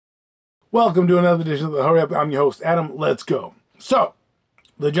Welcome to another edition of the Hurry Up. I'm your host, Adam. Let's go. So,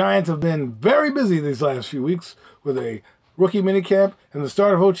 the Giants have been very busy these last few weeks with a rookie minicamp and the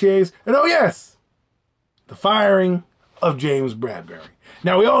start of OTAs. And oh yes, the firing of James Bradberry.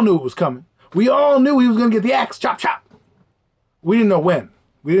 Now, we all knew it was coming. We all knew he was going to get the axe. Chop, chop. We didn't know when.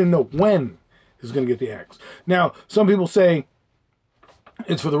 We didn't know when he was going to get the axe. Now, some people say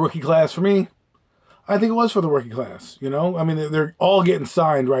it's for the rookie class. For me, I think it was for the rookie class, you know? I mean, they're all getting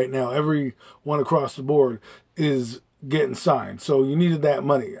signed right now. Everyone across the board is getting signed. So you needed that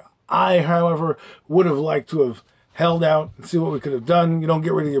money. I, however, would have liked to have held out and see what we could have done. You don't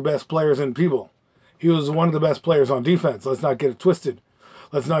get rid of your best players and people. He was one of the best players on defense. Let's not get it twisted.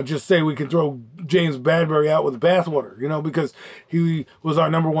 Let's not just say we can throw James Bradberry out with the bathwater, you know, because he was our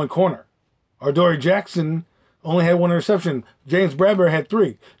number one corner. Our Dory Jackson only had one interception. James Bradberry had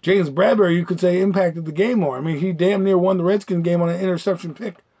 3. James Bradberry, you could say, impacted the game more. I mean, he damn near won the Redskins game on an interception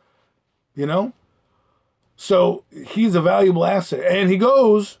pick, you know? So he's a valuable asset. And he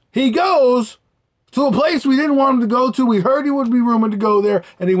goes to a place we didn't want him to go to. We heard he would be rumored to go there,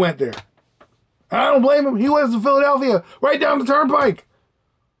 and he went there. And I don't blame him. He went to Philadelphia, right down the turnpike.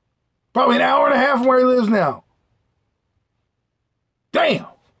 Probably an hour and a half from where he lives now. Damn.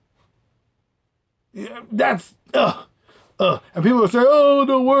 Yeah, that's, And people will say, oh,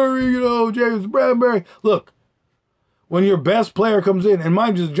 don't worry, you know, James Bradberry. Look, when your best player comes in, and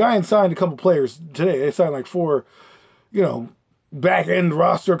mind you, the Giants signed a couple players today. They signed like 4, you know, back-end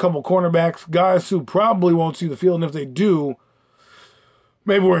roster, a couple cornerbacks, guys who probably won't see the field. And if they do,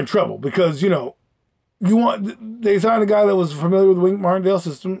 maybe we're in trouble because, you know, they signed a guy that was familiar with the Wink Martindale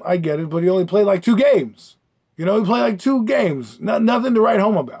system. I get it, but he only played like 2 games. You know, he played like 2 games. Nothing to write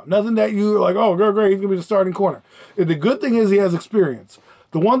home about. Nothing that you're like, oh, great, he's going to be the starting corner. And the good thing is he has experience.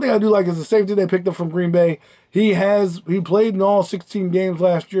 The one thing I do like is the safety they picked up from Green Bay. He played in all 16 games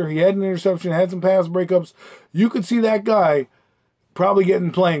last year. He had an interception, had some pass breakups. You could see that guy probably getting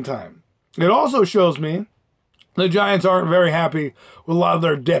playing time. It also shows me the Giants aren't very happy with a lot of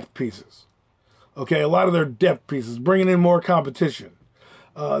their depth pieces. Okay, a lot of their depth pieces, bringing in more competition.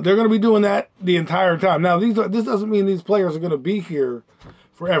 They're going to be doing that the entire time. Now, this doesn't mean these players are going to be here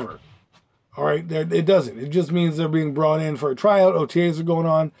forever. All right, it doesn't. It just means they're being brought in for a tryout. OTAs are going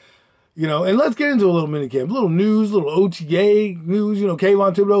on, you know. And let's get into a little minicamp, little news, little OTA news. You know,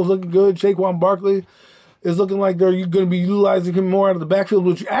 Kayvon Thibodeau's looking good. Saquon Barkley is looking like they're going to be utilizing him more out of the backfield,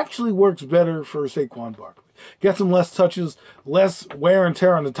 which actually works better for Saquon Barkley. Gets him less touches, less wear and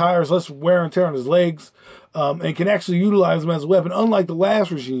tear on the tires, less wear and tear on his legs, and can actually utilize him as a weapon, unlike the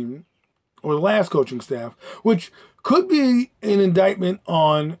last regime or the last coaching staff, which could be an indictment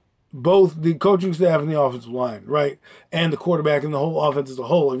on both the coaching staff and the offensive line, right? And the quarterback and the whole offense as a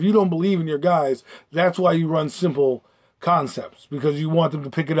whole. If you don't believe in your guys, that's why you run simple concepts, because you want them to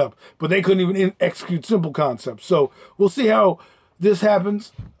pick it up. But they couldn't even execute simple concepts. So we'll see how this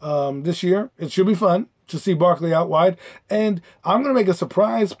happens this year. It should be fun to see Barkley out wide. And I'm going to make a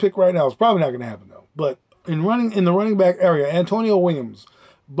surprise pick right now. It's probably not going to happen, though. But in the running back area, Antonio Williams,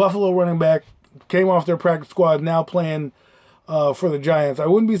 Buffalo running back, came off their practice squad, now playing for the Giants. I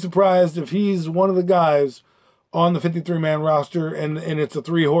wouldn't be surprised if he's one of the guys on the 53-man roster, and it's a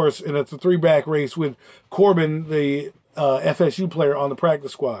 3-horse, and it's a 3-back race with Corbin, the FSU player, on the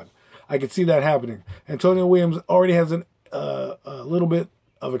practice squad. I could see that happening. Antonio Williams already has a little bit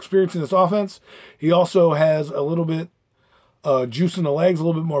of experience in this offense. He also has a little bit juice in the legs, a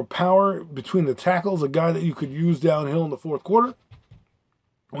little bit more power between the tackles, a guy that you could use downhill in the fourth quarter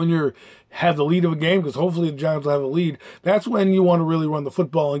when you have the lead of a game, because hopefully the Giants will have a lead. That's when you want to really run the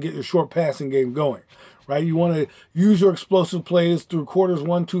football and get your short passing game going, right? You want to use your explosive plays through quarters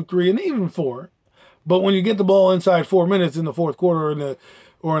 1, 2, 3, and even 4. But when you get the ball inside 4 minutes in the fourth quarter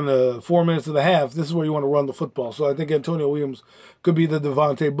or in the 4 minutes of the half, this is where you want to run the football. So I think Antonio Williams could be the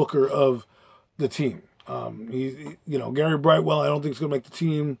Devontae Booker of the team. Gary Brightwell, I don't think is going to make the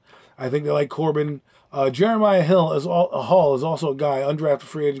team. I think they like Corbin. Jeremiah Hall is also a guy, undrafted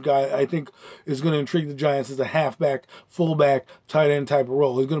free agent guy, I think is going to intrigue the Giants as a halfback, fullback, tight end type of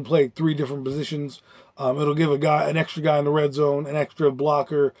role. He's going to play 3 different positions. It'll give an extra guy in the red zone, an extra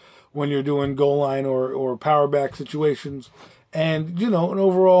blocker when you're doing goal line or power back situations. And, you know, and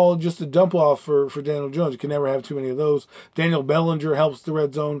overall, just a dump off for Daniel Jones. You can never have too many of those. Daniel Bellinger helps the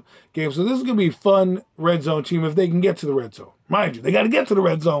red zone game. So this is going to be a fun red zone team if they can get to the red zone. Mind you, they got to get to the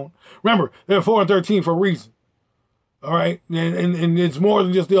red zone. Remember, they're 4-13 for a reason. All right? And it's more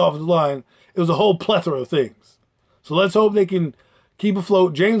than just the offensive line. It was a whole plethora of things. So let's hope they can keep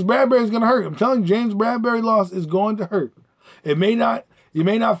afloat. James Bradberry is going to hurt. I'm telling you, James Bradberry loss is going to hurt. It may not You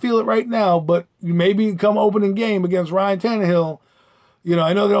may not feel it right now, but you maybe come opening game against Ryan Tannehill, You know,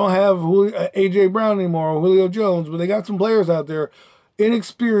 I know they don't have A.J. Brown anymore or Julio Jones, but they got some players out there.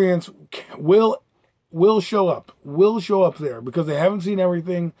 Inexperience will show up. Will show up there because they haven't seen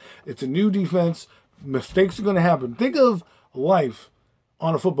everything. It's a new defense. Mistakes are going to happen. Think of life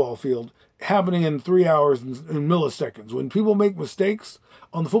on a football field happening in 3 hours in milliseconds. When people make mistakes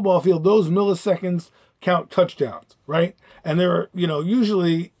on the football field, those milliseconds count touchdowns, right? And they're, you know,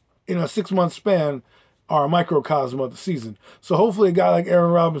 usually in a 6-month span are a microcosm of the season. So hopefully a guy like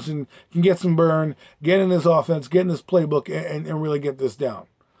Aaron Robinson can get some burn, get in this offense, get in this playbook, and really get this down.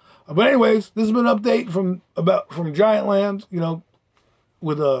 But anyways, this has been an update from Giant Land, you know,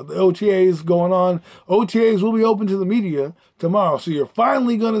 with the OTAs going on. OTAs will be open to the media tomorrow. So you're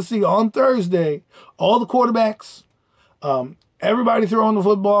finally going to see on Thursday all the quarterbacks, everybody throwing the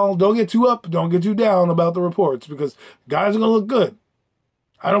football. Don't get too up, don't get too down about the reports because guys are going to look good.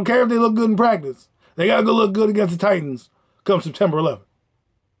 I don't care if they look good in practice. They got to go look good against the Titans come September 11th.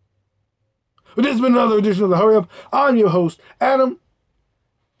 But this has been another edition of The Hurry Up. I'm your host, Adam.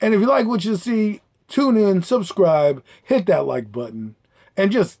 And if you like what you see, tune in, subscribe, hit that like button,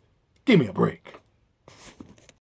 and just give me a break.